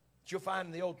 boys that you'll find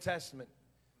in the Old Testament.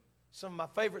 Some of my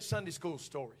favorite Sunday school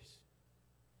stories.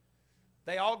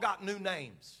 They all got new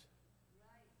names.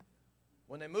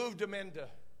 When they moved them into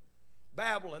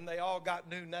Babylon, they all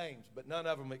got new names, but none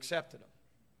of them accepted them.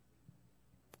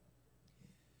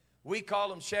 We call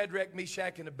them Shadrach,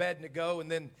 Meshach, and Abednego, and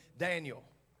then Daniel.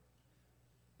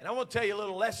 And I want to tell you a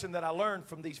little lesson that I learned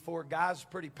from these 4 guys. It's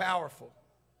pretty powerful.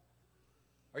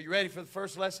 Are you ready for the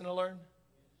first lesson I learned?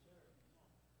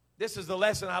 This is the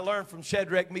lesson I learned from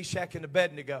Shadrach, Meshach, and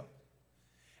Abednego.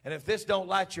 And if this don't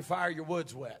light your fire, your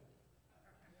wood's wet.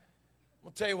 I'm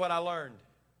going to tell you what I learned.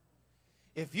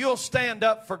 If you'll stand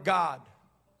up for God,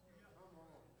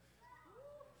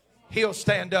 He'll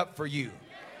stand up for you.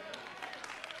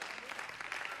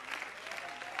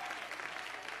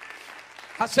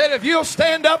 I said, if you'll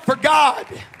stand up for God,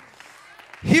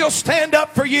 He'll stand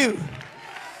up for you.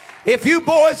 If you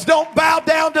boys don't bow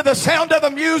down to the sound of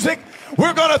the music,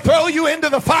 we're going to throw you into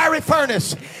the fiery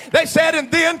furnace. They said,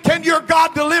 and then can your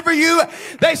God deliver you?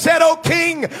 They said, O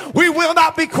King, we will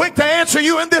not be quick to answer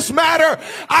you in this matter.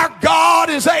 Our God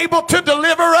is able to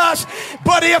deliver us,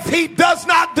 but if He does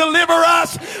not deliver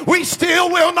us, we still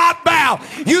will not bow.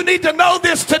 You need to know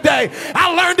this today.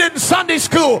 I learned it in Sunday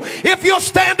school. If you'll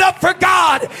stand up for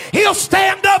God, He'll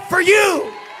stand up for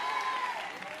you.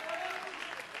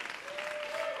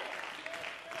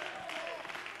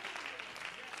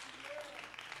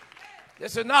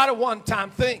 This is not a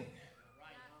one-time thing.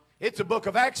 It's a book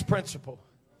of Acts principle.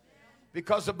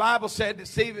 Because the Bible said that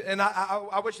Stephen, and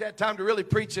I wish I had time to really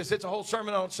preach this. It's a whole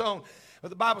sermon on its own. But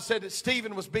the Bible said that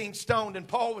Stephen was being stoned and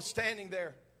Paul was standing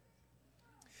there.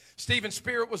 Stephen's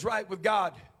spirit was right with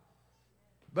God.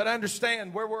 But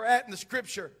understand where we're at in the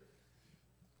scripture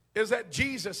is that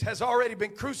Jesus has already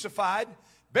been crucified,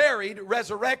 buried,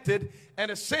 resurrected,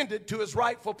 and ascended to His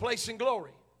rightful place in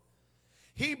glory.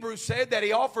 Hebrews said that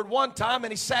He offered one time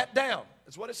and He sat down.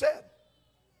 That's what it said.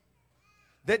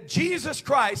 That Jesus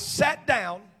Christ sat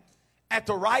down at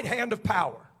the right hand of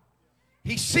power.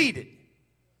 He's seated.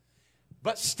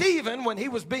 But Stephen, when he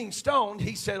was being stoned,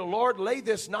 he said, Lord, lay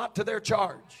this not to their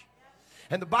charge.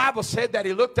 And the Bible said that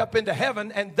he looked up into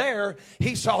heaven and there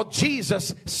he saw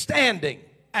Jesus standing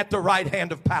at the right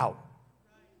hand of power.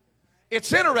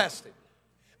 It's interesting.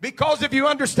 Because if you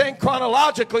understand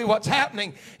chronologically what's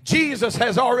happening, Jesus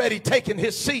has already taken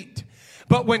His seat.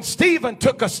 But when Stephen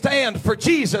took a stand for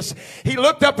Jesus, he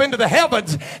looked up into the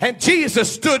heavens and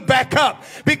Jesus stood back up.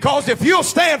 Because if you'll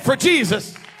stand for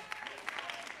Jesus,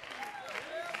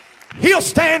 He'll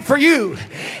stand for you.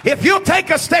 If you'll take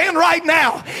a stand right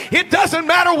now, it doesn't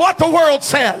matter what the world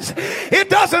says. It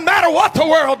doesn't matter what the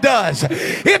world does.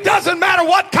 It doesn't matter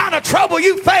what kind of trouble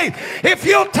you face. If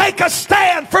you'll take a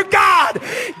stand for God,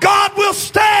 God will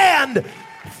stand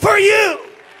for you.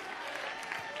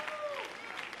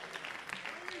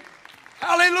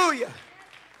 Hallelujah.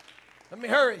 Let me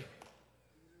hurry.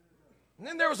 And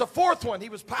then there was a fourth one. He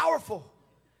was powerful.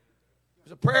 He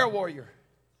was a prayer warrior.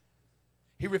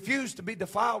 He refused to be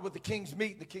defiled with the king's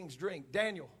meat and the king's drink.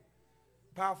 Daniel,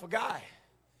 powerful guy.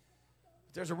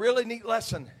 There's a really neat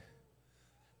lesson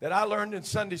that I learned in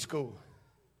Sunday school.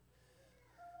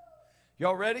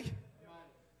 Y'all ready?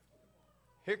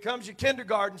 Here comes your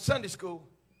kindergarten Sunday school.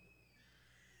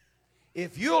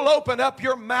 If you'll open up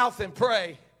your mouth and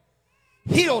pray,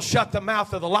 He'll shut the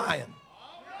mouth of the lion.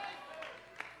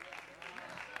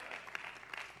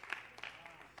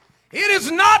 It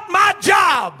is not my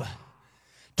job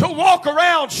to walk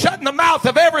around shutting the mouth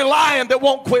of every lion that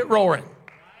won't quit roaring.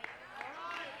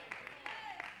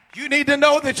 You need to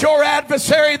know that your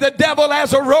adversary, the devil,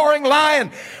 as a roaring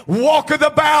lion, walketh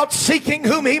about seeking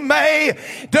whom he may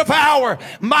devour.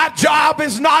 My job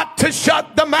is not to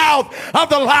shut the mouth of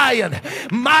the lion.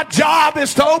 My job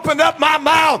is to open up my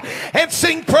mouth and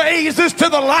sing praises to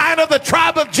the Lion of the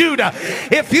tribe of Judah.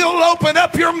 If you'll open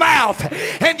up your mouth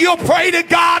and you'll pray to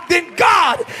God, then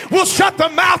God will shut the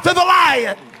mouth of the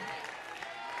lion.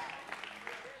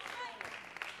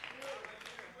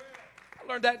 I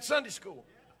learned that in Sunday school.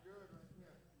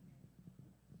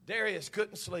 Darius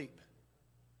couldn't sleep.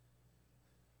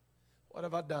 What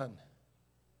have I done?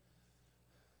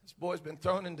 This boy's been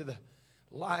thrown into the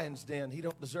lion's den. He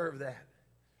don't deserve that.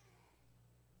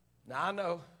 Now I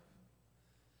know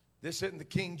this isn't the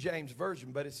King James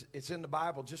Version, but it's in the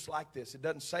Bible just like this. It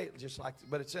doesn't say it just like this,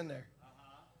 but it's in there.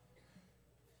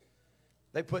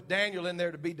 They put Daniel in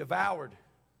there to be devoured.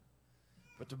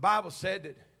 But the Bible said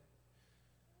that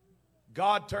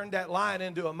God turned that lion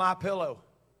into a my pillow.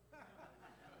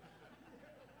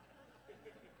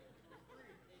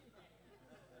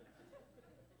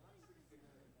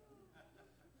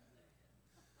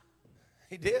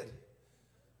 He did.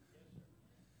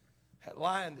 That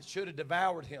lion that should have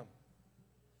devoured him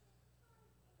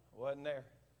wasn't there.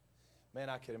 Man,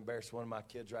 I could embarrass one of my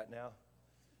kids right now.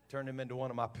 Turn him into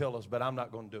one of my pillows, but I'm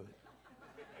not going to do it.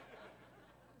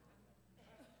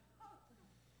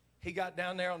 He got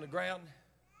down there on the ground.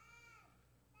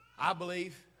 I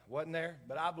believe. Wasn't there,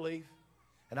 but I believe.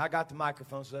 And I got the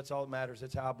microphone, so that's all that matters.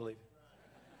 That's how I believe.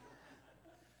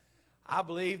 I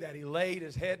believe that he laid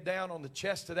his head down on the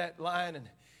chest of that lion and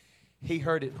he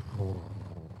heard it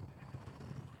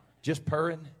just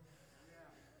purring.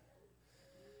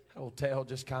 That old tail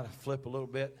just kind of flip a little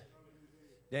bit.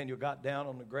 Daniel got down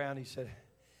on the ground. He said,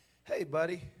 "Hey,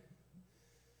 buddy,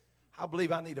 I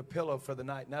believe I need a pillow for the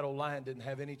night. And that old lion didn't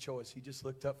have any choice. He just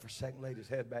looked up for a second, laid his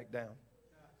head back down.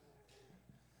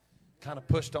 Kind of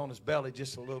pushed on his belly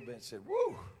just a little bit and said,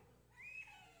 woo.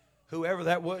 Whoever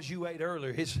that was you ate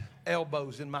earlier, his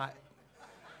elbows in my...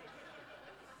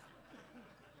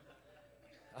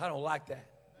 I don't like that.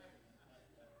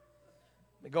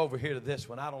 Let me go over here to this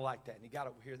one. I don't like that. And he got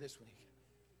over here this one.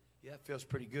 Yeah, that feels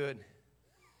pretty good.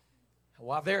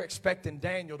 While they're expecting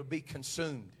Daniel to be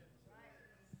consumed,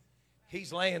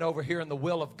 he's laying over here in the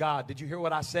will of God. Did you hear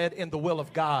what I said? In the will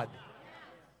of God.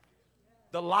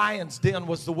 The lion's den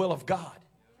was the will of God.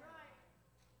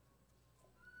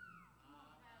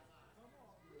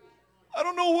 I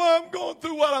don't know why I'm going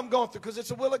through what I'm going through, because it's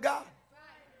the will of God.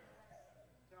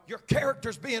 Your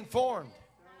character's being formed.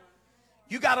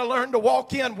 You got to learn to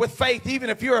walk in with faith, even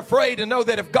if you're afraid, and know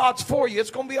that if God's for you,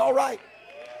 it's going to be all right.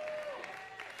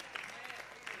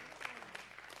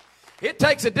 It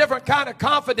takes a different kind of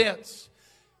confidence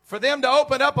for them to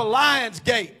open up a lion's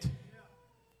gate.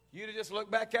 You to just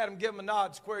look back at them, give them a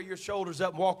nod, square your shoulders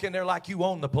up, and walk in there like you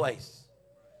own the place.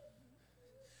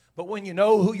 But when you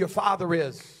know who your Father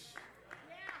is,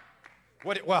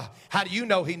 how do you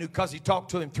know he knew? Because he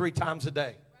talked to him 3 times a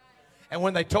day. And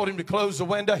when they told him to close the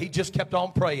window, he just kept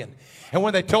on praying. And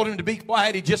when they told him to be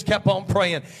quiet, he just kept on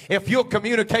praying. If you'll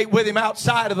communicate with him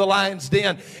outside of the lion's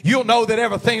den, you'll know that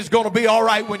everything's going to be all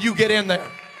right when you get in there.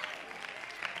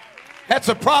 That's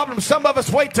a problem. Some of us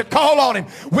wait to call on him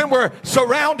when we're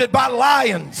surrounded by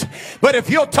lions. But if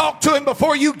you'll talk to him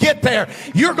before you get there,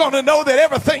 you're going to know that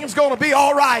everything's going to be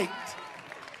all right.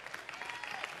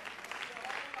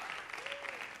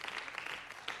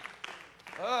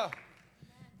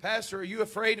 Pastor, are you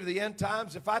afraid of the end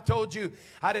times? If I told you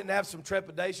I didn't have some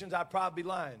trepidations, I'd probably be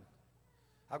lying.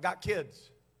 I've got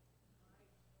kids.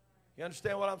 You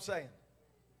understand what I'm saying?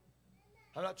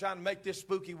 I'm not trying to make this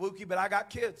spooky wooky, but I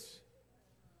got kids.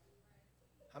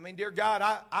 I mean, dear God,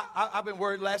 I've been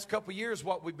worried the last couple of years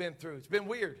what we've been through. It's been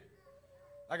weird.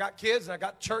 I got kids and I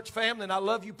got church family, and I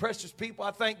love you, precious people.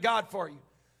 I thank God for you.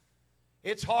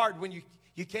 It's hard when you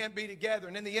can't be together.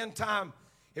 And in the end time,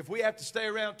 if we have to stay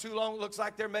around too long, it looks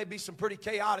like there may be some pretty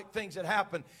chaotic things that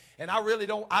happen. And I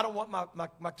don't want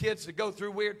my kids to go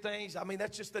through weird things. I mean,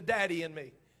 that's just the daddy in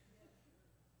me.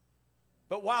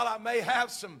 But while I may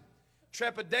have some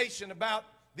trepidation about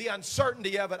the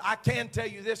uncertainty of it, I can tell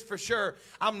you this for sure.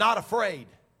 I'm not afraid.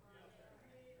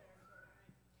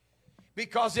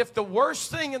 Because if the worst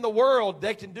thing in the world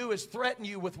they can do is threaten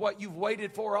you with what you've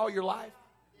waited for all your life,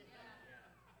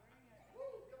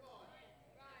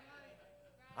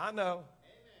 I know.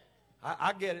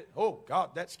 I get it. Oh,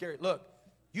 God, that's scary. Look,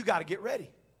 you got to get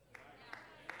ready.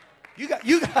 You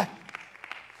got.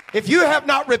 If you have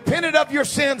not repented of your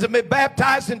sins and been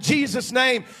baptized in Jesus'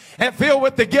 name and filled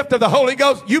with the gift of the Holy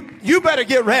Ghost, you better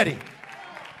get ready.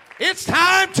 It's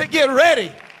time to get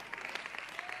ready.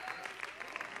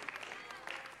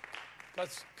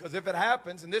 Because if it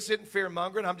happens, and this isn't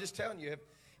fear-mongering, I'm just telling you,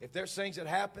 if there's things that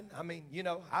happen, I mean, you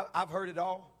know, I've heard it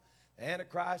all.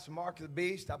 Antichrist, the mark of the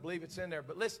beast, I believe it's in there.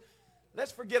 But let's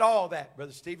forget all that,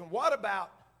 Brother Stephen. What if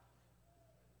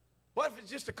it's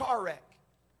just a car wreck?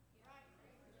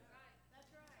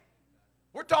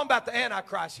 We're talking about the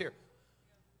Antichrist here.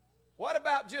 What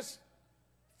about just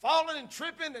falling and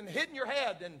tripping and hitting your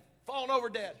head and falling over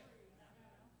dead?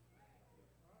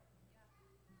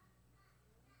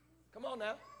 Come on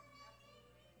now.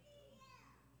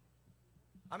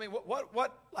 I mean,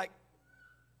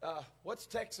 what's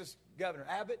Texas Governor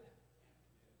Abbott?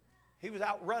 He was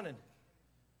out running.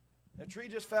 A tree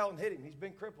just fell and hit him. He's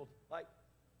been crippled. Like,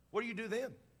 what do you do then?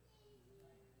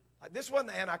 Like, this wasn't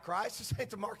the Antichrist. This ain't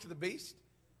the mark of the beast.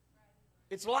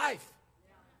 It's life.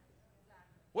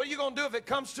 What are you going to do if it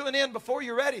comes to an end before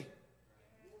you're ready?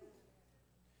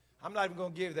 I'm not even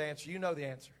going to give you the answer. You know the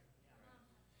answer.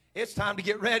 It's time to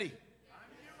get ready.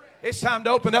 It's time to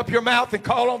open up your mouth and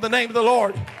call on the name of the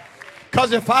Lord.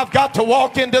 Because if I've got to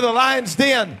walk into the lion's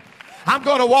den, I'm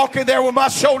going to walk in there with my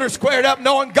shoulders squared up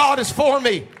knowing God is for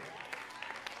me.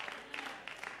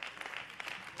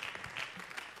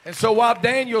 And so while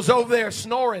Daniel's over there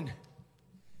snoring,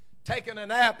 taking a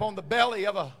nap on the belly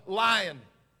of a lion,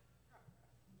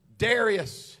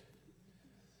 Darius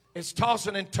is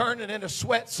tossing and turning in a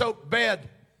sweat-soaked bed,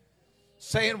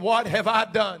 saying, what have I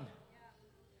done?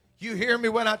 You hear me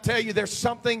when I tell you there's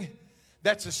something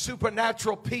that's a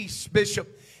supernatural peace,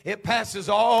 Bishop. It passes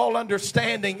all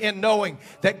understanding in knowing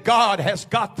that God has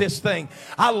got this thing.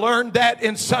 I learned that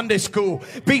in Sunday school.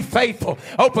 Be faithful.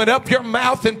 Open up your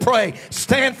mouth and pray.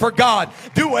 Stand for God.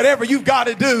 Do whatever you've got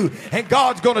to do, and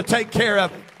God's going to take care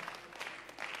of it.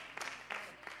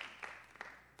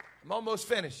 I'm almost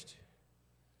finished.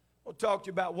 I'll talk to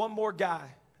you about one more guy,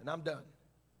 and I'm done.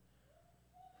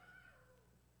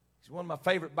 He's one of my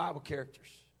favorite Bible characters.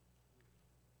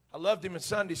 I loved him in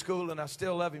Sunday school, and I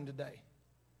still love him today.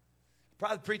 I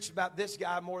probably preached about this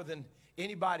guy more than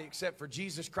anybody except for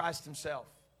Jesus Christ himself.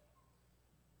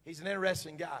 He's an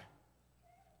interesting guy.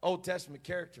 Old Testament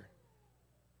character.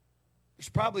 There's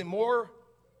probably more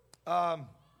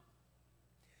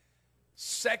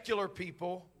secular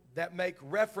people that make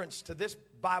reference to this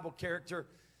Bible character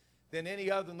than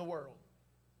any other in the world.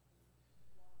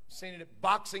 I've seen it at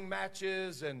boxing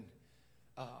matches and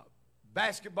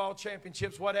basketball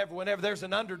championships, whatever. Whenever there's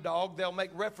an underdog, they'll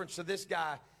make reference to this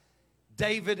guy,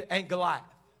 David and Goliath.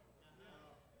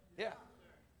 Yeah.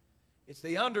 It's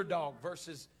the underdog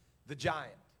versus the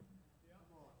giant.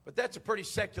 But that's a pretty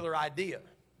secular idea.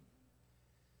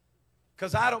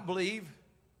 Because I don't believe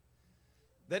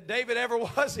that David ever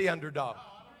was the underdog.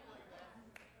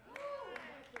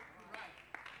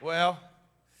 Well,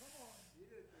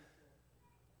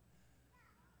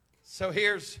 so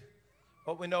here's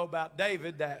what we know about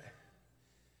David, that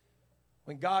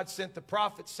when God sent the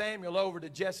prophet Samuel over to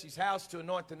Jesse's house to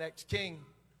anoint the next king,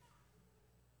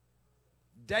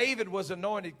 David was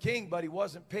anointed king, but he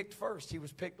wasn't picked first. He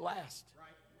was picked last.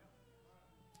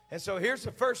 And so here's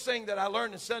the first thing that I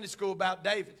learned in Sunday school about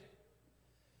David.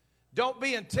 Don't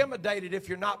be intimidated if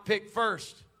you're not picked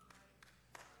first.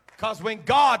 Because when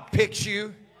God picks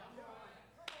you,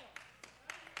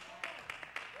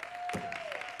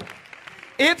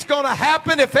 it's going to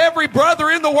happen if every brother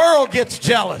in the world gets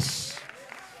jealous.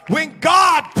 When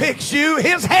God picks you,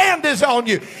 His hand is on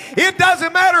you. It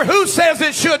doesn't matter who says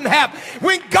it shouldn't happen.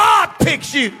 When God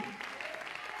picks you.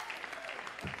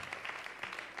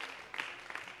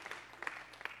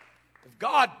 If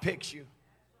God picks you,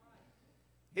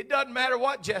 it doesn't matter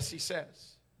what Jesse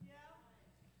says.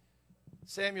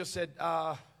 Samuel said,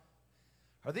 are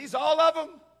these all of them?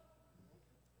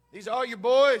 These are all your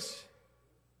boys?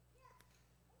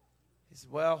 He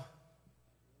said, well,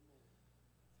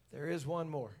 there is one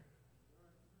more.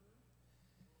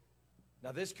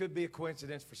 Now, this could be a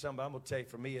coincidence for somebody. I'm going to tell you,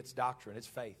 for me, it's doctrine. It's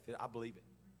faith. I believe it.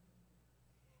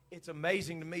 It's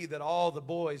amazing to me that all the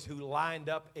boys who lined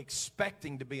up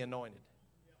expecting to be anointed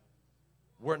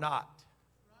were not.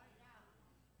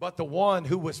 But the one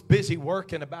who was busy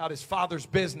working about his father's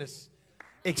business,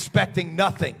 expecting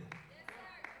nothing,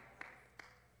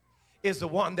 is the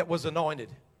one that was anointed.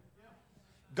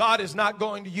 God is not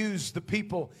going to use the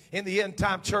people in the end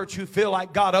time church who feel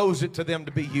like God owes it to them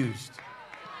to be used.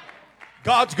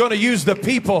 God's going to use the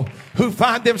people who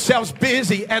find themselves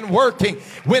busy and working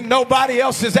when nobody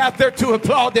else is out there to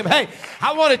applaud them. Hey,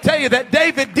 I want to tell you that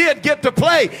David did get to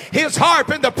play his harp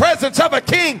in the presence of a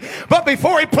king. But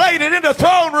before he played it in the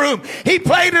throne room, he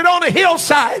played it on a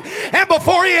hillside. And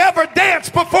before he ever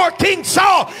danced before King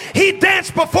Saul, he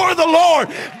danced before the Lord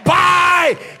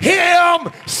by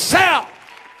himself.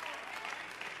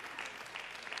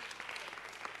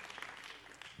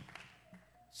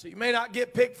 So you may not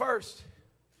get picked first.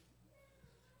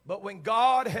 But when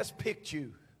God has picked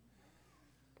you,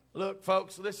 look,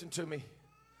 folks, listen to me.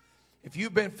 If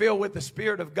you've been filled with the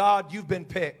Spirit of God, you've been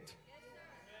picked.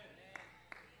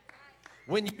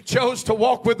 When you chose to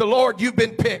walk with the Lord, you've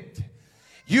been picked.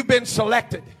 You've been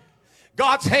selected.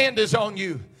 God's hand is on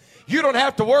you. You don't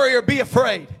have to worry or be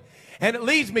afraid. And it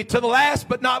leads me to the last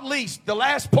but not least, the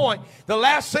last point, the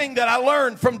last thing that I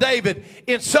learned from David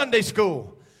in Sunday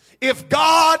school. If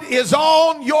God is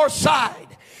on your side,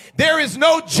 there is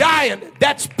no giant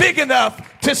that's big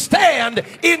enough to stand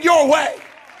in your way.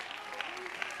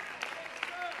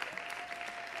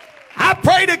 I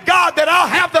pray to God that I'll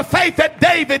have the faith that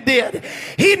David did.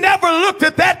 He never looked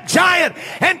at that giant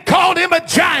and called him a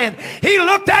giant. He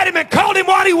looked at him and called him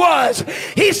what he was.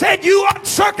 He said, you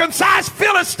uncircumcised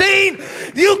Philistine,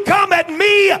 you come at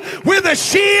me with a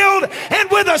shield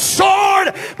and with a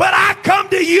sword, but I come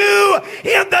to you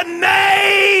in the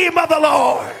name of the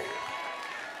Lord.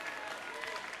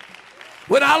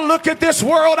 When I look at this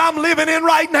world I'm living in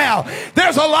right now,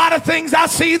 there's a lot of things I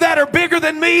see that are bigger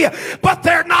than me, but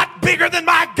they're not bigger than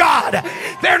my God.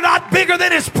 They're not bigger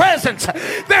than His presence.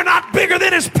 They're not bigger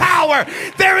than His power.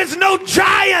 There is no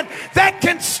giant that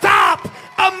can stop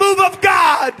a move of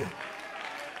God.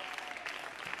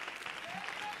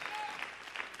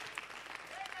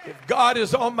 If God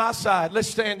is on my side, let's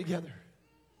stand together.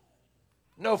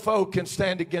 No foe can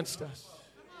stand against us.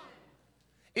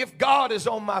 If God is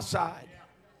on my side,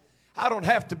 I don't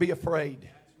have to be afraid.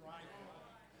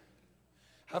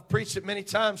 I've preached it many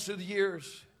times through the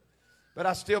years, but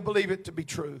I still believe it to be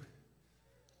true.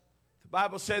 The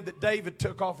Bible said that David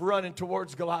took off running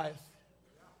towards Goliath.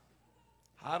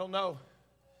 I don't know.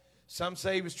 Some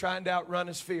say he was trying to outrun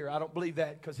his fear. I don't believe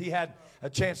that, because he had a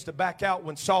chance to back out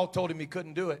when Saul told him he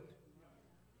couldn't do it.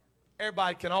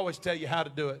 Everybody can always tell you how to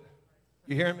do it.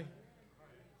 You hear me?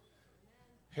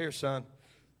 Here, son,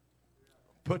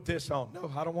 put this on.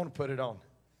 No, I don't want to put it on.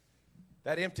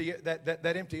 That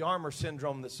empty armor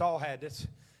syndrome that Saul had, that's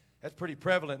pretty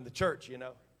prevalent in the church, you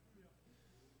know.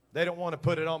 They don't want to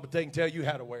put it on, but they can tell you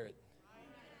how to wear it.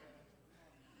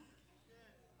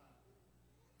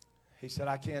 He said,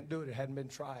 I can't do it. It hadn't been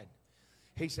tried.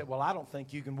 He said, well, I don't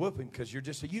think you can whoop him because you're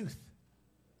just a youth.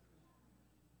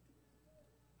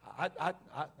 I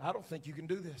don't think you can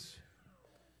do this.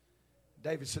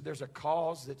 David said, there's a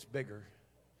cause that's bigger.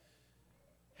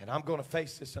 And I'm going to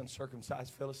face this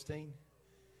uncircumcised Philistine.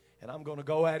 And I'm going to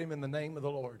go at him in the name of the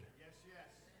Lord. Yes, yes.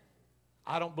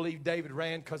 I don't believe David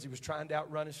ran because he was trying to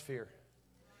outrun his fear.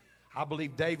 I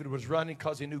believe David was running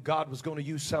because he knew God was going to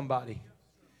use somebody.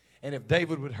 And if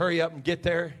David would hurry up and get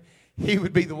there, he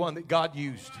would be the one that God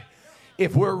used.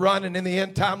 If we're running in the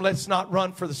end time, let's not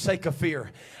run for the sake of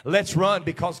fear. Let's run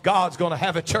because God's going to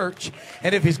have a church.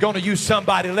 And if he's going to use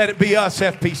somebody, let it be us,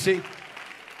 FPC.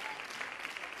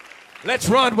 Let's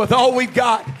run with all we've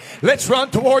got. Let's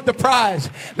run toward the prize.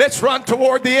 Let's run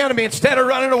toward the enemy instead of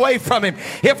running away from him.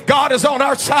 If God is on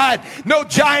our side, no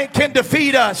giant can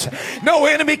defeat us. No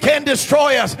enemy can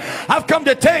destroy us. I've come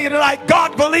to tell you tonight,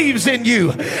 God believes in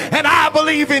you. And I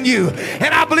believe in you.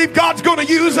 And I believe God's going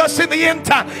to use us in the end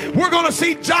time. We're going to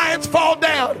see giants fall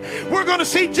down. We're going to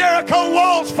see Jericho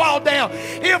walls fall down.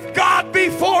 If God be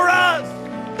for us.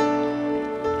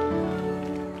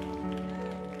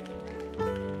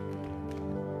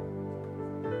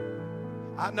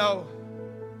 I know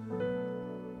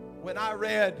when I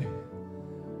read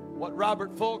what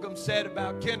Robert Fulghum said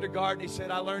about kindergarten, he said,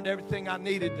 I learned everything I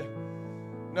needed to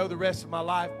know the rest of my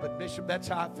life. But Bishop, that's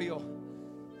how I feel.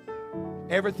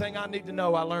 Everything I need to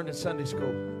know, I learned in Sunday school.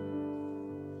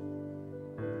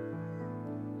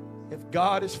 If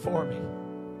God is for me,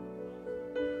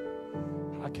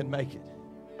 I can make it.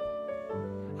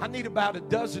 I need about a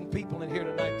dozen people in here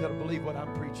tonight that'll believe what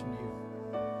I'm preaching to you.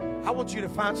 I want you to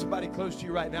find somebody close to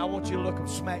you right now. I want you to look them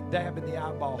smack dab in the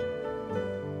eyeball.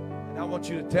 And I want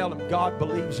you to tell them God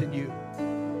believes in you.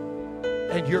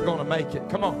 And you're going to make it.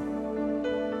 Come on.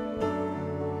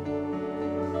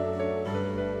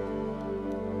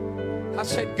 I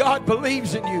said, God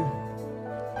believes in you.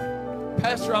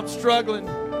 Pastor, I'm struggling.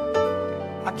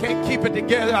 I can't keep it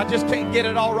together. I just can't get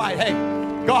it all right. Hey,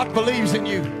 God believes in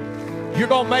you. You're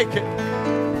going to make it.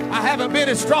 I haven't been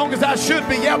as strong as I should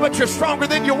be. Yeah, but you're stronger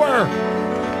than you were.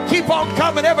 Keep on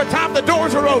coming every time the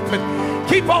doors are open.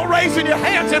 Keep on raising your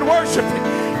hands and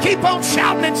worshiping. Keep on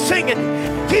shouting and singing.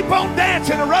 Keep on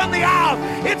dancing and run the aisle.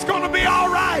 It's going to be all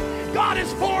right. God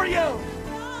is for you.